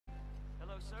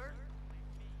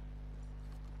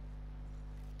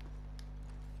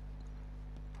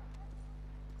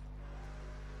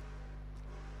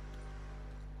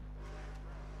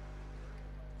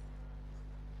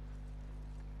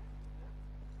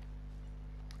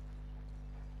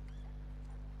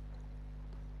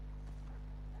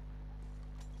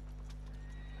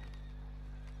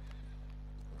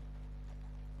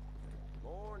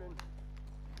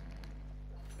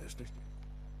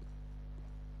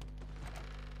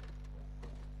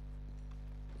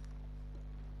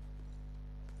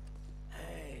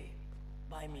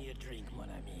Buy me a drink, mon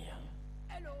ami.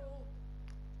 Hello.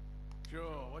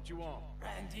 Sure, what you want?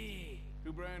 Brandy.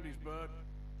 2 brandies, bud.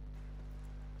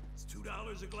 It's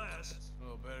 $2 a glass.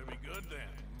 Well, better be good then.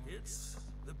 It's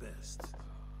the best.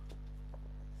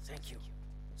 Thank you.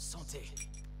 Santé.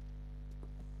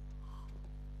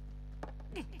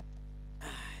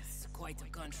 It's quite a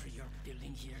country you're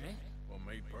building here, eh? Well,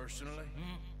 me personally?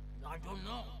 I don't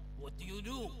know. What do you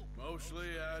do? Mostly,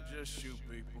 I just shoot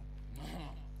people.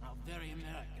 How very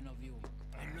American of you.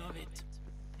 I love it.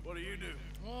 What do you do?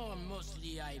 Oh,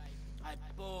 mostly I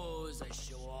pose, I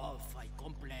show off, I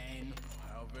complain.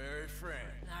 How very frank.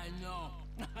 I know.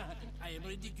 I am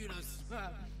ridiculous.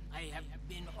 I have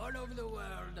been all over the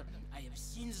world. I have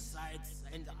seen the sights,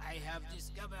 and I have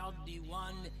discovered the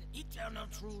one eternal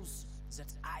truth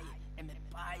that I am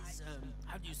a pies,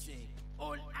 how do you say,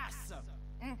 all ass.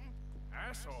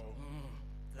 Asshole?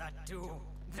 That too.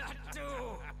 That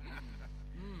too.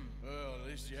 Well, at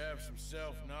least you have some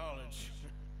self-knowledge.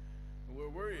 Where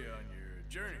were you on your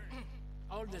journey?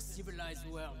 All the civilized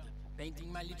world.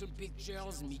 Painting my little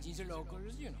pictures, meeting the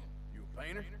locals, you know. You a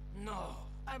painter? No,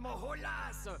 I'm a whole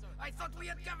ass. I thought we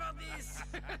had covered this.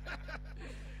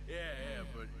 Yeah,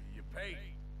 but you paint.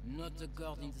 Not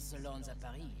according to salons at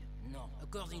Paris. No,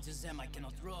 according to them, I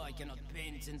cannot draw, I cannot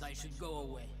paint, and I should go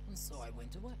away. And so I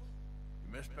went away.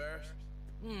 You miss Paris?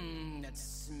 That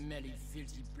smelly,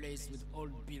 filthy place with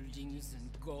old buildings and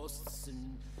ghosts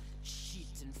and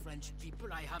shit and French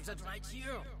people. I have that right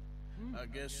here. I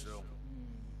guess so.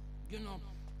 You know,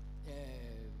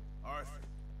 Arthur.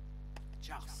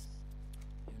 Charles.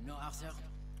 You know Arthur?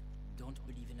 Don't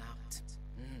believe in art.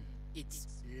 It's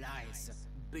lies.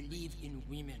 Believe in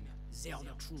women. They're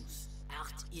the truth.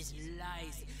 Art is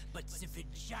lies, but the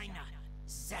vagina,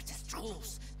 that is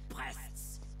truth.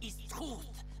 Breasts is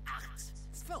truth. Art,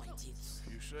 for it is.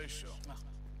 You say so. Oh,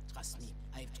 trust me,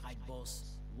 I've tried both.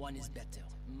 One is better.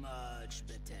 Much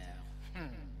better.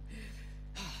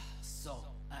 So,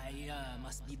 I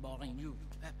must be boring you.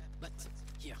 But,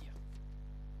 here.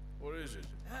 What is it?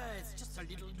 It's just a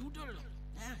little doodle.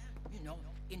 You know,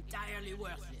 entirely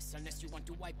worthless, unless you want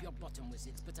to wipe your bottom with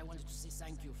it. But I wanted to say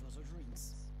thank you for the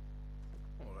drinks.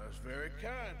 Well, that's very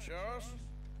kind, Charles.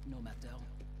 No matter.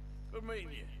 Good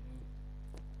meeting you.